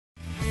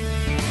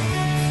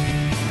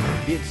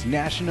It's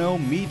national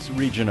meets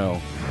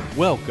regional.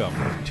 Welcome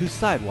to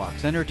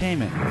Sidewalks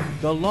Entertainment,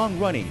 the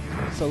long-running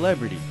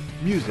celebrity,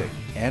 music,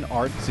 and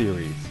art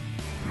series.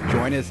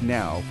 Join us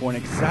now for an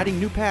exciting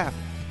new path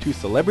to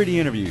celebrity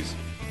interviews,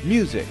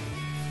 music,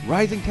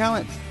 rising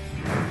talents,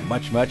 and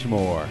much, much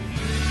more.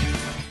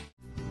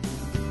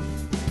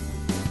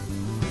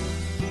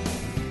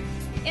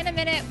 In a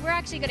minute, we're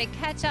actually going to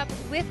catch up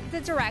with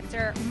the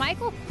director,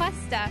 Michael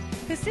Cuesta,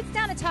 who sits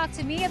down to talk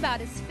to me about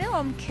his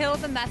film, Kill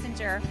the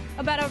Messenger,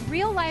 about a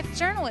real-life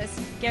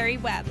journalist, Gary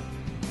Webb.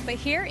 But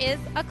here is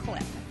a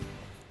clip.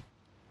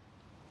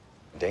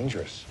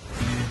 Dangerous.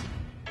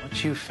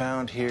 What you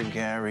found here,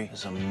 Gary,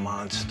 is a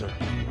monster.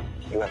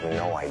 You have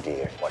no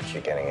idea what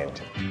you're getting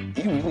into.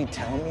 You really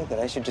telling me that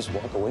I should just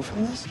walk away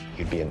from this?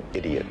 You'd be an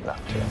idiot not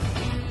to.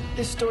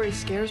 This story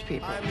scares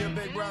people. I'm your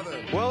big brother.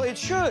 Well, it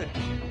should.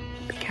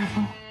 Be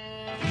careful.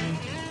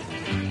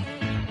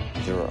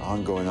 There are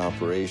ongoing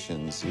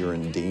operations you're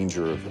in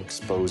danger of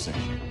exposing.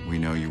 We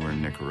know you were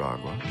in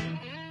Nicaragua.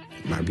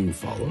 Am I being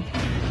followed? I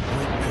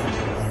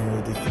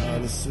heard they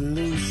found a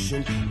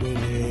solution.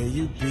 Where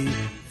you be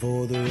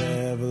for the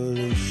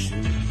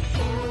revolution?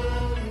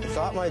 I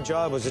thought my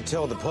job was to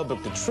tell the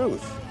public the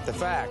truth, the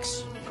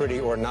facts,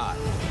 pretty or not.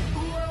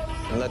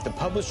 And let the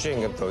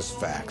publishing of those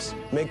facts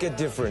make a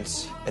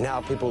difference in how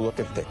people look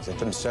at things, at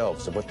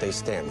themselves, and what they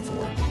stand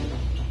for.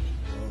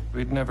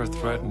 We'd never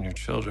threaten your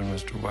children,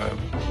 Mr. Webb.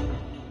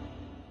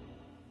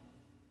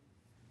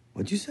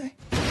 What'd you say?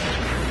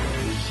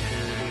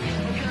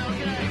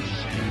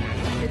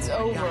 It's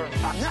over.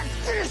 I'm not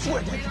finished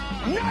with it!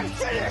 I'm not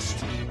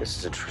finished! This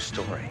is a true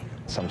story.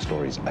 Some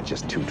stories are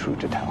just too true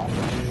to tell.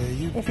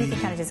 If you could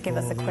kind of just give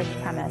us a quick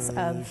premise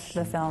of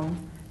the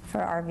film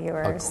for our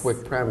viewers. A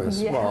quick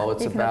premise. Yeah, well,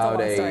 it's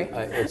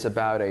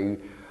about a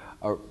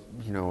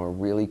you know, a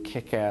really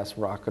kick-ass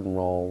rock and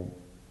roll,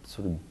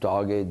 sort of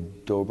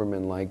dogged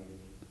Doberman-like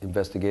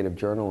investigative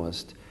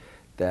journalist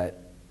that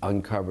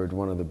uncovered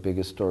one of the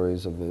biggest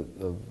stories of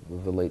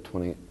the late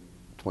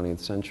 20th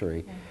century.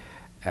 Okay.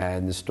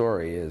 And the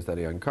story is that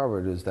he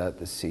uncovered is that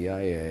the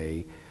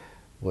CIA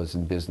was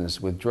in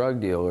business with drug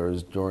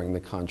dealers during the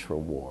Contra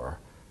War.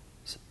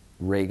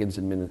 Reagan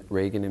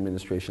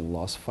administration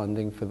lost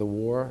funding for the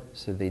war,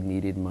 so they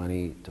needed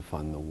money to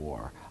fund the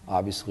war.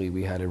 Obviously,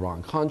 we had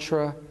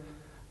Iran-Contra.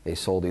 They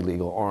sold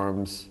illegal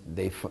arms.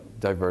 They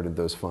diverted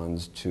those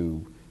funds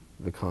to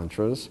the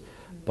Contras.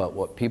 But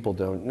what people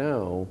don't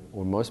know,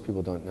 or most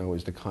people don't know,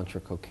 is the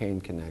Contra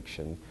cocaine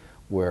connection,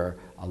 where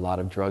a lot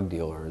of drug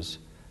dealers,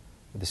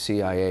 the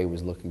CIA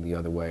was looking the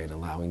other way and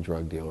allowing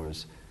drug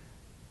dealers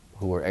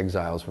who were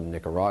exiles from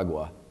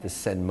Nicaragua to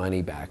send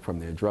money back from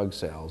their drug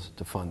sales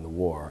to fund the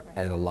war.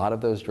 And a lot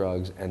of those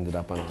drugs ended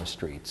up on our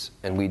streets,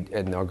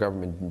 and our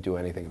government didn't do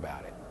anything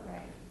about it.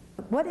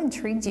 What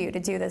intrigued you to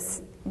do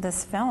this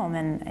film,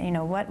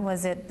 and what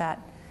was it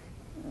that?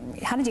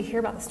 How did you hear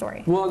about the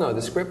story? Well, no,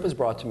 the script was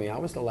brought to me. I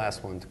was the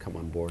last one to come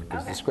on board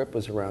because the script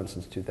was around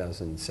since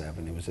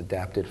 2007. It was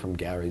adapted from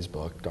Gary's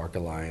book, Dark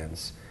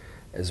Alliance,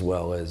 as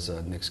well as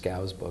Nick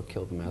Skow's book,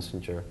 Kill the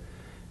Messenger.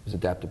 It was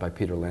adapted by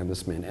Peter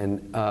Landesman.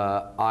 And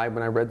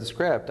when I read the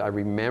script, I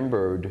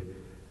remembered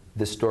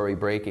the story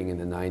breaking in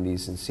the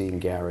 90s and seeing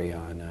Gary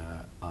on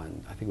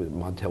I think it was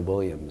Montel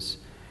Williams.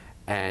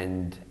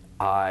 And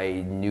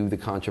I knew the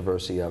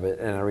controversy of it.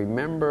 And I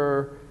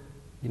remember,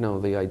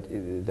 the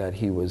idea that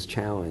he was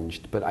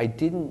challenged. But I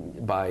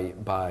didn't,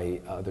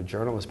 by other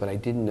journalists, but I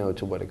didn't know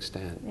to what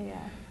extent. Yeah.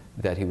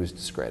 That he was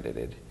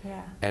discredited.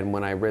 Yeah. And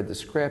when I read the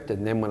script,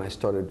 and then when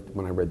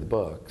I read the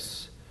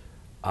books,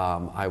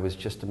 I was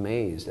just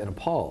amazed and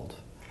appalled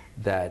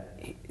that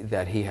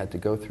he had to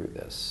go through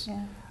this.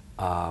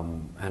 Yeah.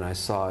 And I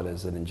saw it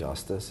as an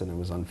injustice, and it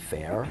was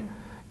unfair.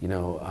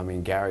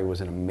 Gary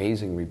was an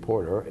amazing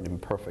reporter, an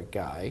imperfect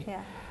guy.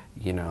 Yeah.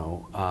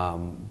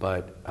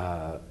 But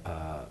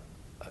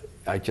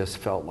I just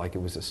felt like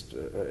it was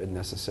a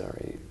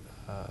necessary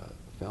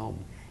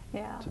film.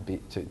 Yeah.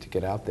 To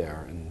get out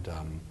there, and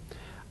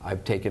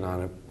I've taken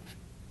on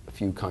a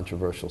few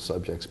controversial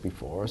subjects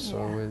before,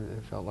 so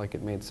it felt like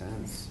it made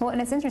sense. Well,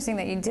 and it's interesting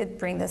that you did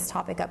bring this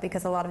topic up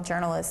because a lot of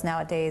journalists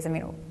nowadays, I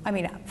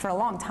mean, for a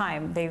long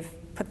time,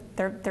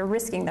 they're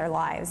risking their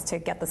lives to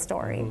get the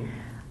story. Mm-hmm.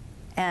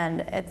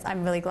 And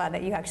I'm really glad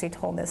that you actually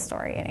told this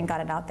story and got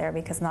it out there,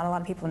 because not a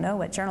lot of people know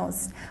what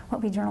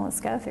we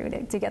journalists go through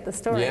to get the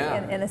story,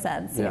 in a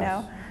sense,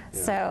 Yeah.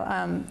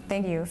 So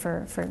thank you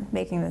for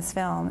making this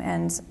film.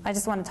 And I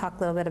just want to talk a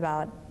little bit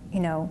about,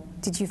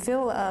 did you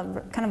feel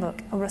kind of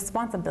a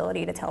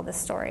responsibility to tell this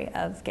story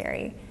of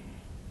Gary?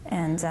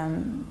 And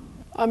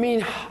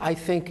I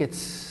think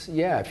it's,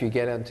 if you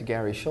get onto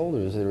Gary's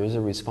shoulders, there is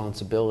a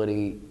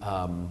responsibility.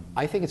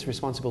 I think it's a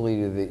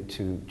responsibility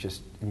to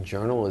just, in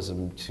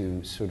journalism,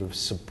 to sort of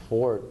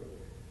support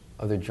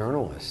other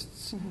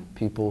journalists,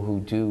 people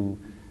who do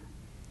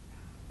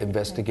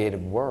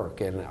investigative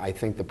work. And I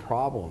think the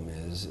problem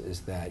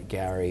is that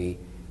Gary,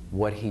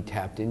 what he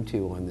tapped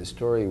into on this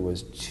story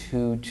was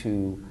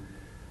too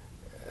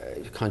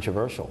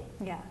controversial.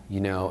 Yeah.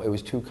 It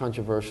was too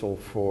controversial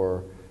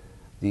for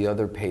the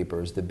other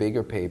papers, the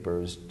bigger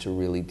papers, to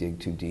really dig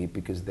too deep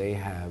because they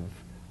have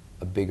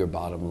a bigger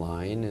bottom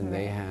line and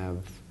they have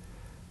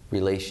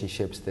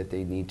relationships that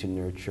they need to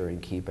nurture and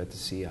keep at the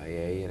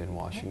CIA and in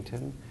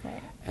Washington.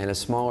 Right. And a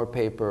smaller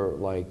paper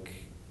like,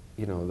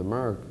 the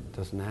Merc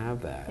doesn't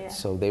have that.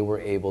 So they were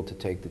able to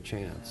take the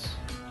chance.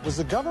 Was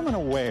the government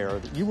aware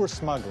that you were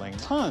smuggling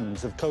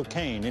tons of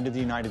cocaine into the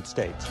United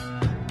States?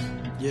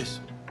 Yes,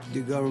 the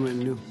government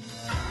knew.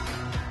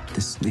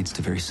 This leads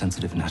to very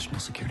sensitive national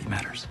security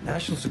matters.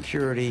 National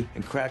security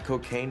and crack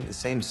cocaine, the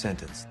same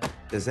sentence.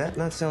 Does that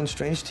not sound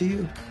strange to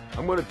you?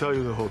 I'm going to tell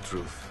you the whole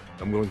truth.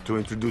 I'm going to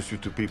introduce you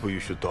to people you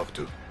should talk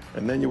to.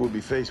 And then you will be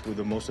faced with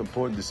the most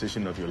important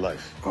decision of your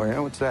life. Oh, yeah?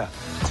 What's that?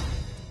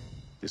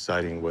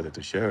 Deciding whether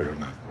to share it or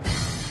not.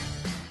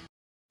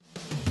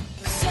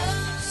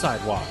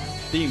 Sidewalks,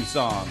 theme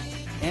song,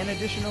 and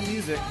additional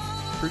music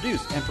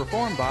produced and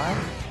performed by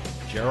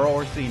Gerald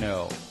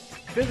Orsino.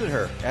 Visit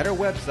her at her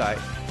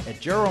website at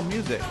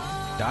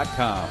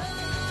geraldmusic.com.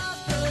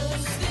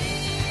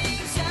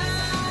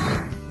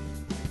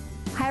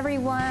 Hi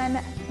everyone,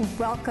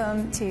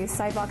 welcome to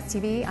Sidewalks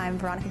TV. I'm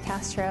Veronica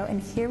Castro,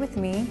 and here with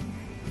me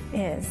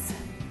is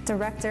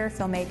director,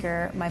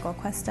 filmmaker Michael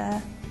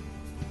Cuesta.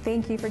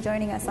 Thank you for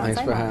joining us on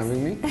Sidewalks.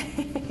 Thanks for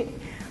having me.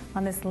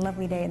 On this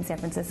lovely day in San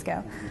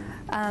Francisco.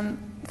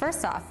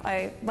 First off,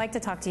 I'd like to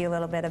talk to you a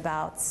little bit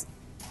about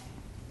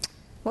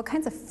what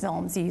kinds of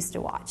films you used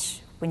to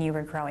watch when you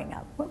were growing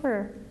up. What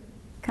were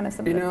kind of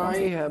some of the films?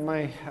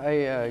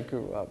 I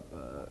grew up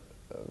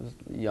I was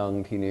a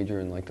young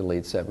teenager in like the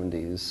late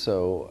 70s,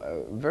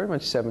 so very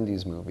much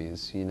 70s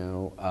movies,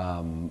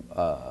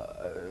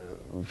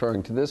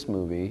 referring to this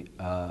movie,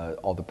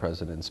 All the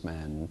President's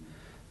Men,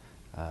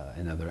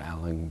 another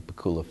Alan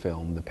Bacula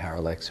film, The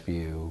Parallax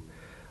View,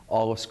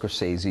 all of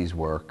Scorsese's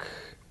work,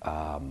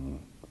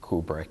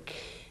 Kubrick,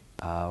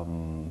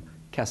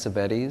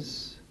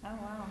 Cassavetes. Oh,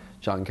 wow.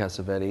 John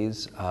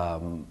Cassavetes.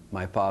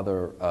 My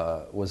father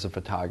was a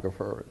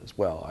photographer as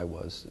well. I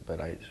was,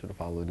 but I sort of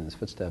followed in his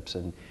footsteps.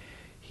 And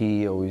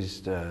he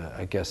always,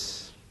 I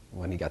guess,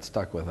 when he got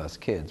stuck with us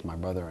kids, my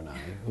brother and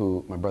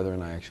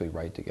I actually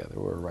write together.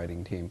 We're a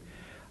writing team.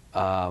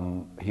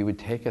 He would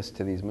take us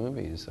to these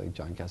movies, like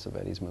John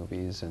Cassavetes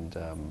movies, and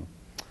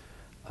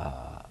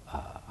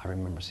I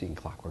remember seeing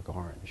Clockwork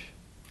Orange.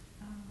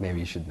 Maybe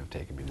you shouldn't have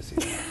taken me to see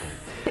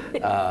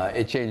that.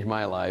 It changed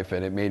my life,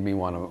 and it made me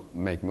want to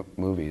make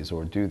movies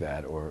or do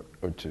that, or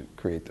to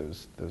create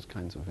those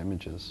kinds of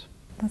images.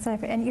 That's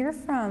right. And you're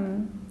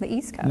from the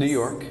East Coast? New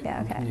York.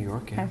 Yeah, okay. New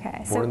York, yeah.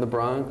 Okay. Born in the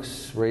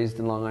Bronx, raised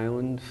in Long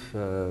Island,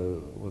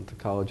 went to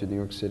college in New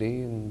York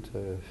City, and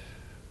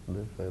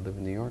I live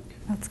in New York.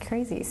 That's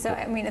crazy. So,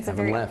 I mean, it's a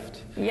haven't very...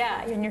 left.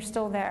 Yeah, and you're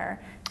still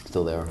there.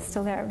 Still there.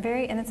 Still there.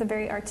 And it's a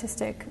very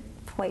artistic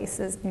place,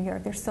 is New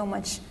York. There's so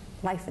much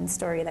life and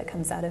story that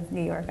comes out of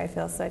New York, I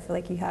feel. So I feel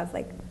like you have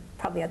like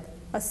probably a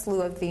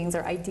slew of things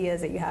or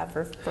ideas that you have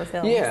for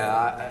films.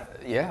 Yeah,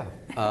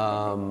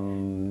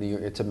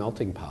 it's a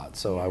melting pot.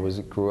 So I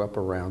grew up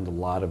around a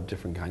lot of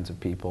different kinds of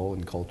people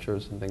and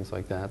cultures and things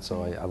like that.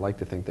 So I like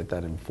to think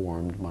that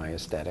informed my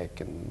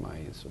aesthetic and my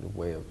sort of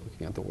way of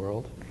looking at the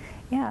world.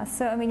 Yeah,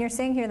 so I mean, you're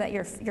saying here that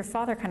your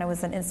father kind of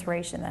was an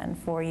inspiration then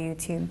for you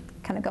to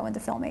kind of go into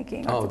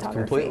filmmaking or photography.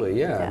 Completely,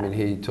 yeah. I mean,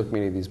 he took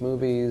me to these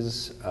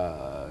movies,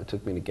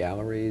 took me to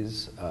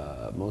galleries,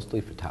 mostly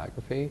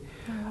photography.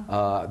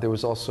 Oh. There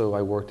was also,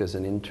 I worked as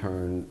an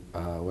intern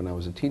when I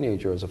was a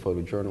teenager as a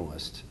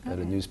photojournalist at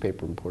a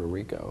newspaper in Puerto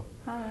Rico.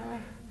 Oh,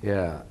 really?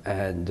 Yeah,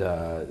 and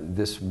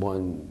this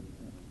one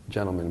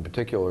gentleman in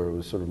particular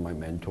was sort of my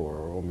mentor,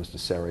 or almost a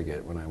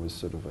surrogate when I was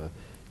sort of a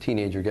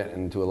teenager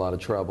getting into a lot of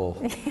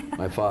trouble.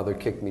 My father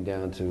kicked me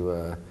down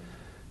to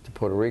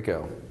Puerto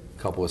Rico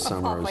a couple of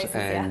summers,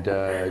 and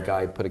a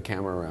guy put a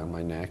camera around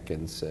my neck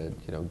and said,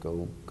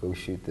 go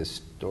shoot this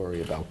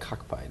story about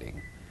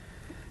cockfighting.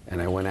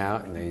 And I went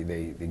out, and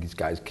these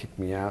guys kicked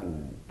me out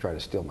and tried to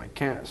steal my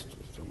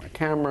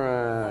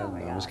camera, and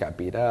I almost got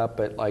beat up.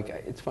 But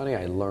it's funny,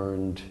 I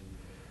learned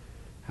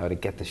how to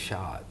get the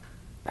shot,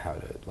 how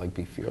to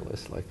be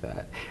fearless like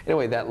that.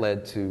 Anyway, that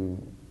led to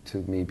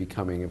me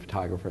becoming a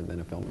photographer and then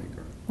a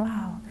filmmaker.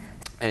 Wow.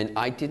 And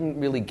I didn't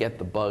really get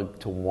the bug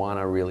to want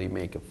to really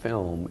make a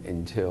film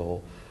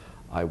until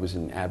I was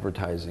in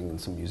advertising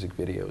and some music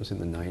videos in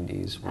the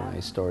 90s when I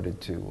started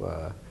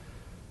to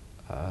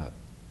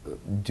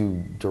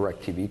do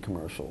direct TV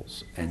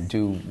commercials and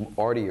do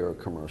artier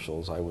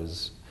commercials. I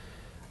was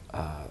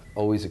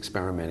always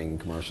experimenting in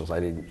commercials.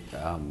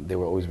 They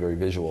were always very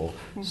visual.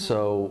 Mm-hmm.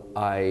 So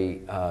I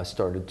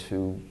started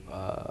to,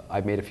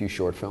 I made a few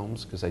short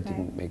films because I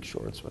didn't make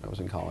shorts when I was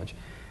in college.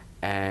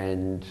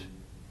 And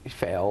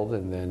failed,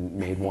 and then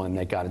made one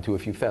that got into a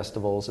few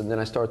festivals, and then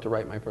I started to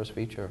write my first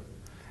feature.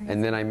 Crazy.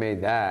 And then I made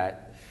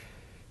that,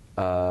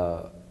 in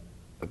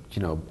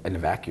a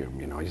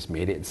vacuum. I just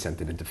made it and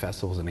sent it into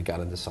festivals, and it got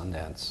into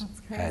Sundance.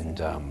 That's crazy.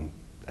 And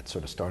that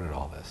sort of started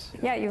all this.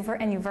 Yeah, you've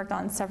worked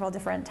on several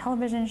different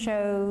television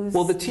shows.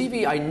 Well, the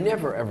TV, I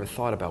never ever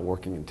thought about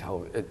working in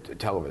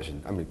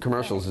television. I mean,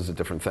 commercials is a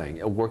different thing.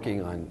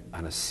 Working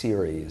on a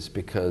series,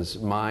 because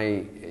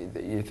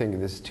you think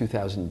this is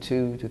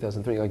 2002,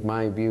 2003, like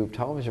my view of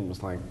television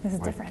was like, this is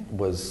different.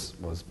 Was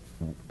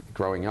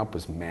growing up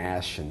was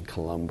MASH and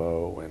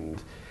Columbo,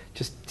 and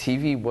just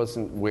TV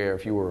wasn't where,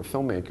 if you were a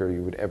filmmaker,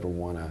 you would ever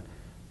want to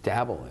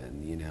dabble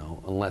in, you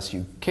know, unless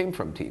you came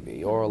from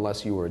TV or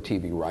unless you were a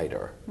TV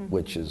writer,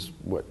 which is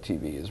what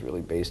TV is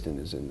really based in,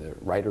 is in the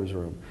writer's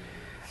room.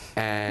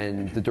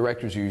 And the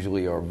directors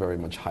usually are very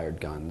much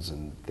hired guns,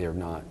 and they're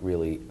not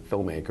really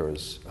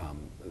filmmakers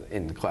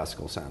in the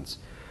classical sense.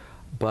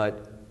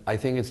 But I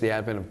think it's the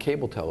advent of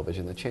cable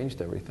television that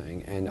changed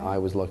everything, and I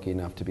was lucky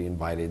enough to be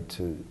invited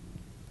to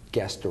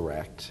guest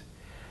direct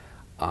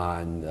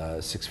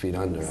on 6 Feet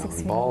Under,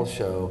 Alan Ball's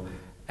show.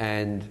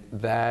 And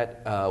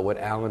that, what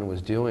Alan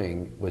was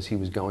doing was he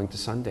was going to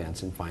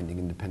Sundance and finding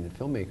independent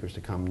filmmakers to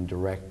come and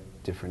direct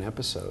different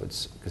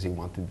episodes, because he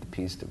wanted the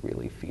piece to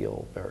really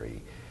feel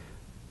very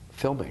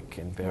filmic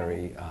and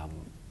very, I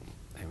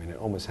mean, it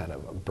almost had a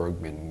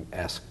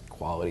Bergman-esque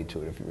quality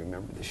to it, if you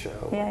remember the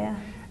show. Yeah.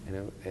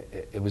 And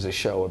it was a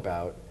show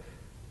about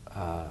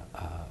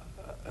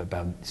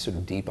sort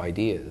of deep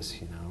ideas,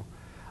 you know.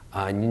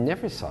 And you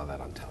never saw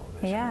that on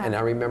television. Yeah. And I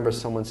remember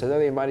someone said, oh,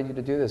 they invited you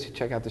to do this. You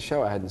check out the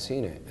show. I hadn't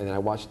seen it. And then I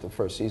watched the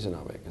first season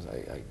of it, because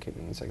I came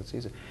in the second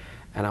season.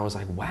 And I was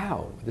like,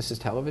 wow, this is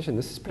television?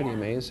 This is pretty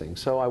amazing.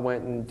 So I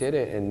went and did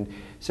it. And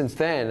since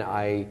then,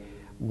 I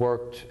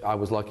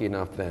was lucky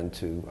enough then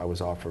I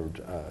was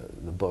offered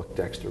the book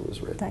Dexter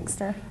was written.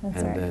 Dexter, that's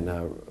and right.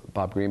 then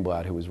Bob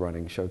Greenblatt, who was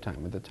running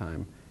Showtime at the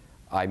time,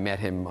 I met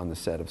him on the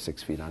set of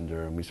 6 Feet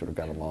Under, and we sort of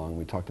got along.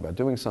 We talked about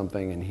doing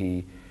something, and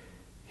he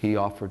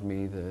offered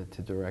me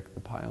to direct the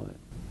pilot.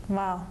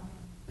 Wow.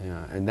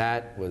 Yeah, and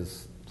that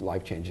was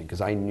life-changing,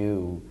 because I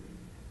knew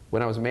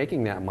when I was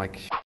making that, I'm like,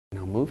 you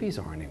know, movies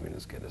aren't even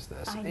as good as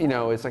this. You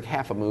know, it's like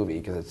half a movie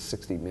because it's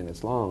 60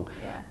 minutes long.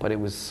 Yeah. But it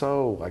was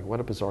so, like,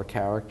 what a bizarre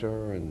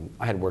character. And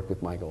I had worked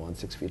with Michael on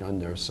 6 Feet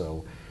Under,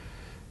 so,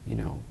 you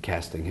know,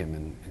 casting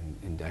him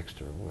in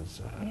Dexter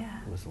was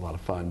a lot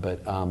of fun.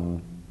 But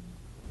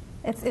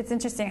it's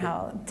interesting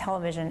how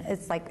television,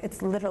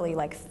 it's literally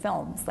like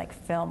films, like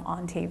film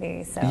on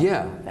TV. So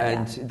yeah,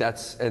 and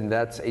that's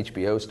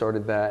HBO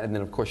started that, and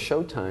then of course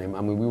Showtime.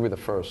 I mean, we were the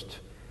first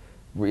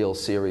real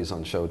series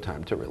on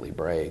Showtime to really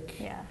break.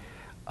 Yeah.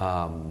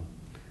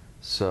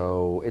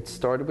 So it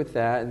started with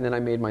that, and then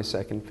I made my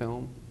second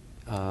film.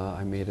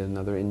 I made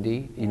another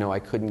indie. You know, I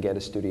couldn't get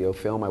a studio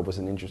film. I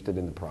wasn't interested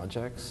in the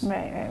projects.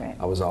 Right.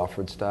 I was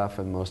offered stuff,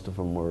 and most of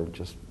them were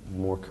just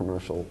more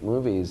commercial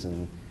movies,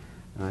 and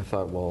I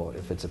thought, well,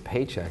 if it's a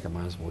paycheck, I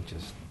might as well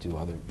just do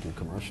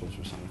commercials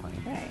or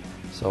something. Right.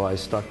 So I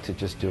stuck to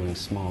just doing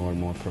smaller,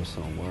 more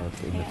personal work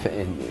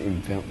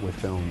with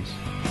films.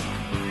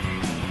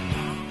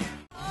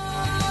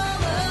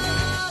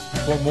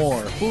 For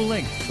more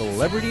full-length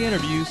celebrity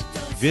interviews,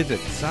 visit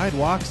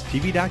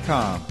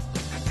SidewalksTV.com.